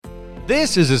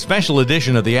This is a special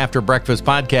edition of the After Breakfast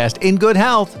Podcast in Good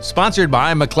Health, sponsored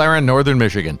by McLaren Northern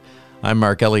Michigan. I'm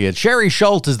Mark Elliott. Sherry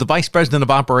Schultz is the Vice President of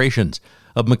Operations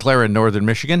of McLaren Northern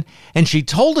Michigan, and she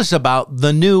told us about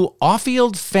the new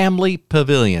Off-Field Family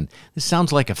Pavilion. This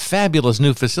sounds like a fabulous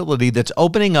new facility that's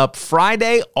opening up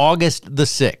Friday, August the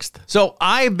 6th. So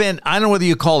I don't know whether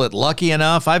you call it lucky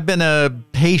enough. I've been a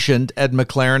patient at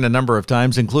McLaren a number of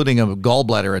times, including a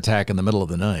gallbladder attack in the middle of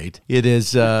the night. It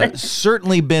has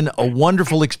certainly been a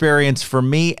wonderful experience for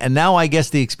me, and now I guess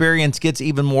the experience gets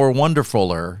even more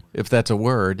wonderfuler, if that's a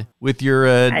word, with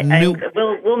your new...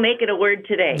 We'll make it a word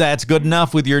today. That's good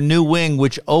enough, with your new wing,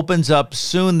 which opens up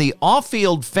soon, the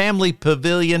Off-Field Family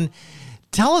Pavilion.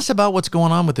 Tell us about what's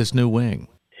going on with this new wing.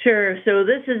 Sure. So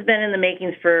this has been in the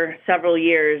makings for several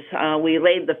years. We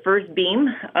laid the first beam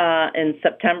in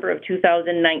September of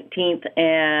 2019,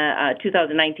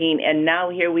 and now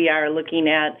here we are looking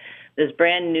at this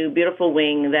brand new, beautiful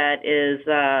wing that is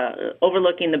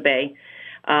overlooking the bay.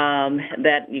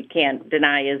 That you can't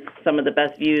deny is some of the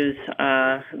best views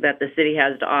that the city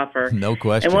has to offer. No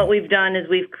question. And what we've done is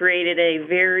we've created a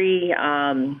very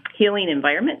healing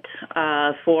environment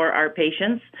for our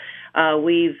patients.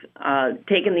 We've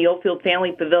taken the Off-Field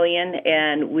Family Pavilion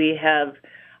and we have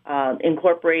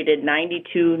incorporated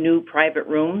 92 new private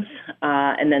rooms.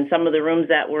 And then some of the rooms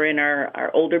that were in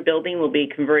our older building will be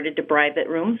converted to private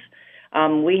rooms.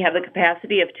 We have the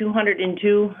capacity of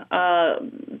 202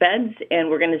 beds, and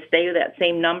we're going to stay with that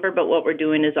same number, but what we're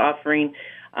doing is offering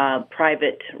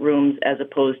private rooms as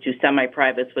opposed to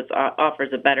semi-privates, which offers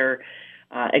a better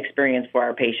experience for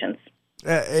our patients.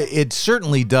 It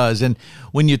certainly does. And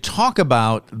when you talk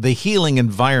about the healing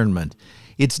environment,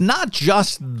 it's not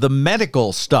just the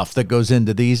medical stuff that goes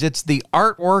into these. It's the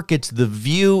artwork, it's the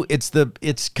view,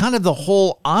 it's kind of the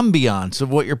whole ambiance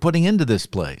of what you're putting into this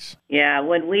place. Yeah,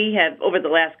 when we have, over the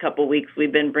last couple of weeks,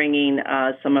 we've been bringing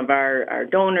some of our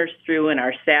donors through and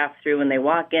our staff through, and they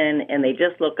walk in and they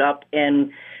just look up,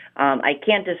 and I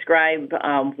can't describe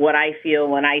what I feel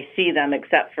when I see them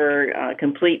except for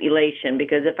complete elation,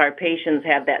 because if our patients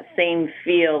have that same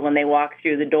feel when they walk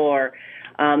through the door,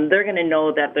 they're going to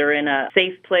know that they're in a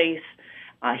safe place,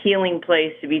 a healing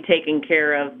place to be taken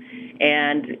care of.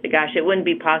 And gosh, it wouldn't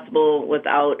be possible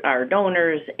without our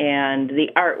donors, and the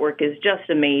artwork is just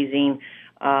amazing.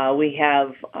 We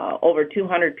have over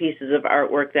 200 pieces of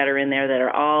artwork that are in there that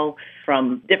are all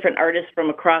from different artists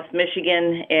from across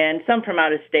Michigan and some from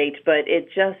out of state, but it's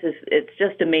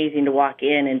just amazing to walk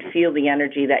in and feel the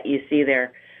energy that you see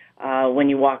there. When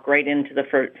you walk right into the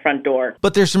front door.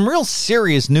 But there's some real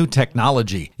serious new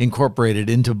technology incorporated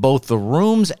into both the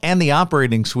rooms and the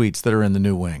operating suites that are in the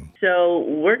new wing. So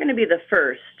we're going to be the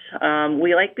first.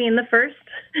 We like being the first.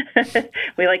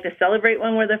 We like to celebrate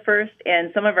when we're the first,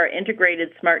 and some of our integrated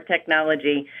smart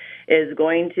technology is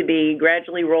going to be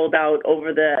gradually rolled out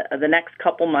over the next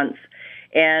couple months.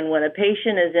 And when a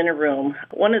patient is in a room,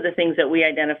 one of the things that we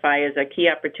identify as a key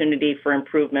opportunity for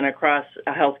improvement across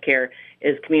healthcare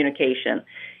is communication.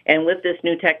 And with this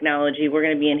new technology, we're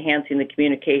going to be enhancing the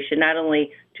communication not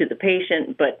only to the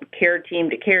patient, but care team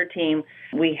to care team.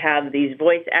 We have these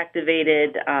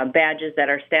voice-activated badges that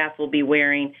our staff will be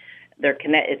wearing.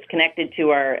 It's connected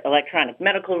to our electronic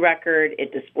medical record.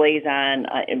 It displays on,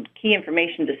 key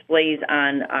information displays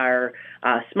on our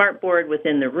smart board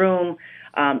within the room.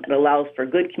 It allows for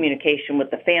good communication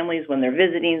with the families when they're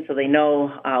visiting, so they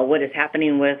know what is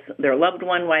happening with their loved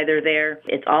one while they're there.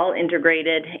 It's all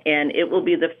integrated, and it will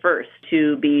be the first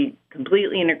to be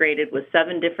completely integrated with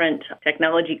 7 different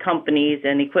technology companies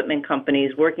and equipment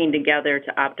companies working together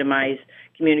to optimize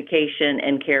communication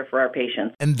and care for our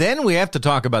patients. And then we have to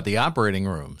talk about the operating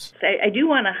rooms. I do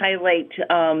want to highlight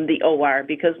the OR,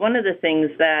 because one of the things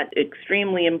that's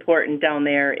extremely important down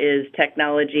there is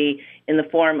technology in the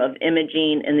form of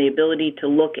imaging and the ability to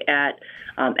look at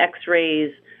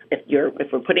X-rays.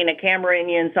 If we're putting a camera in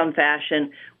you in some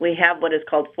fashion, we have what is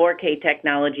called 4K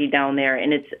technology down there,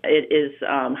 and it is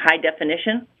high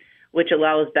definition, which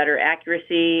allows better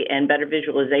accuracy and better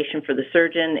visualization for the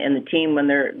surgeon and the team when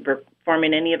they're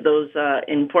performing any of those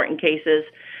important cases.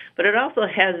 But it also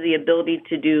has the ability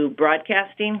to do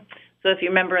broadcasting. So if you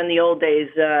remember in the old days,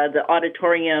 the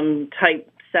auditorium type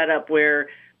setup where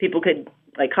people could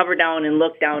hover down and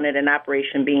look down at an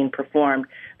operation being performed.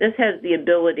 This has the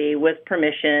ability, with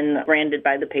permission granted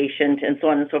by the patient and so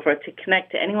on and so forth, to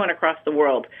connect to anyone across the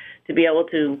world, to be able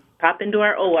to pop into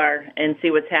our OR and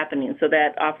see what's happening. So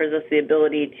that offers us the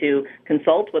ability to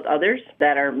consult with others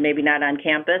that are maybe not on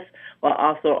campus, while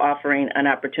also offering an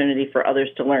opportunity for others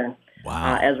to learn.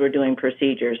 as we're doing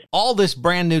procedures. All this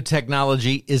brand new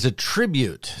technology is a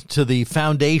tribute to the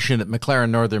foundation at McLaren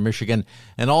Northern Michigan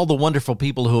and all the wonderful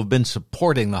people who have been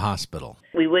supporting the hospital.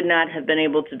 We would not have been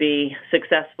able to be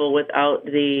successful without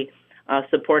the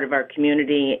support of our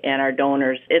community and our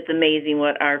donors. It's amazing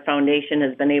what our foundation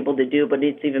has been able to do, but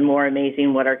it's even more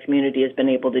amazing what our community has been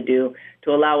able to do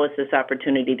to allow us this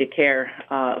opportunity to care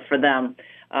for them.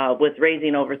 With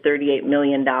raising over $38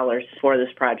 million for this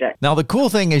project. Now, the cool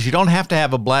thing is you don't have to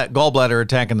have a gallbladder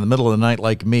attack in the middle of the night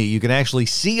like me. You can actually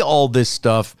see all this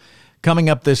stuff coming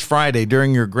up this Friday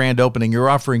during your grand opening. You're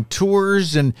offering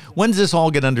tours, and when's this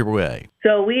all get underway?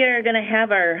 So we are going to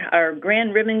have our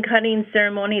grand ribbon cutting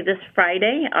ceremony this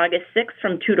Friday, August 6th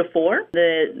from 2 to 4.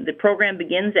 The program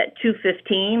begins at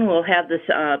 2:15. We'll have this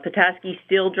Petoskey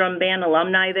Steel Drum Band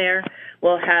alumni there.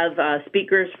 We'll have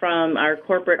speakers from our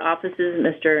corporate offices,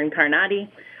 Mr. Incarnati,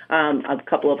 a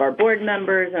couple of our board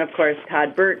members, and of course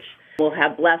Todd Birch. We'll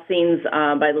have blessings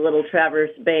by the Little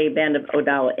Traverse Bay Band of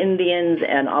Odawa Indians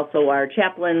and also our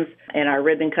chaplains. And our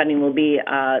ribbon cutting will be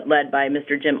led by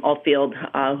Mr. Jim Oldfield,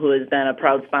 who has been a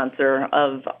proud sponsor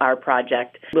of our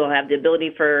project. We'll have the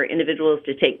ability for individuals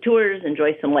to take tours,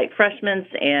 enjoy some light refreshments,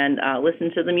 and listen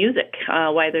to the music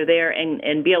while they're there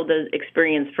and be able to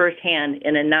experience firsthand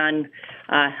in a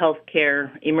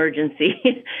non-healthcare emergency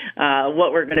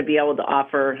what we're going to be able to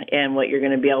offer and what you're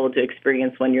going to be able to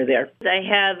experience when you're there. I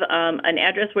have an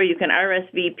address where you can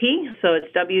RSVP, so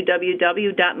it's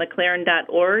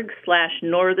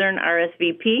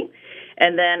www.mclaren.org/northern-RSVP.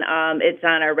 And then it's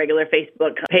on our regular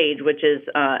Facebook page, which is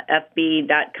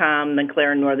fb.com,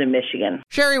 McLaren Northern Michigan.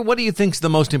 Sherry, what do you think is the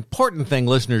most important thing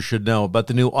listeners should know about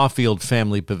the new off-field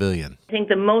family pavilion? I think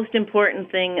the most important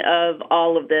thing of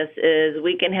all of this is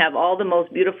we can have all the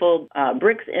most beautiful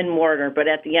bricks and mortar, but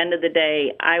at the end of the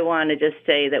day, I want to just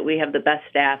say that we have the best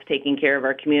staff taking care of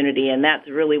our community, and that's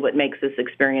really what makes this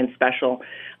experience special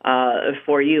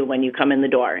for you when you come in the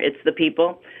door. It's the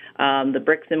people. The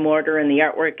bricks and mortar and the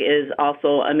artwork is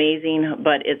also amazing,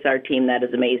 but it's our team that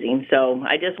is amazing. So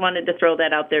I just wanted to throw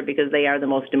that out there because they are the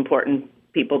most important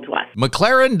people to us.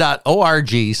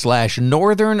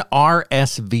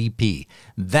 McLaren.org/northern-RSVP.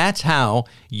 That's how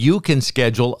you can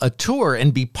schedule a tour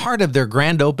and be part of their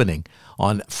grand opening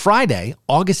on Friday,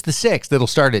 August the 6th. It'll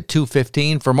start at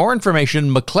 2:15. For more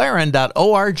information,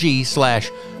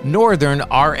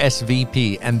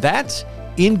 McLaren.org/northern-RSVP. And that's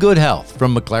In Good Health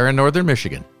from McLaren Northern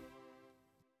Michigan.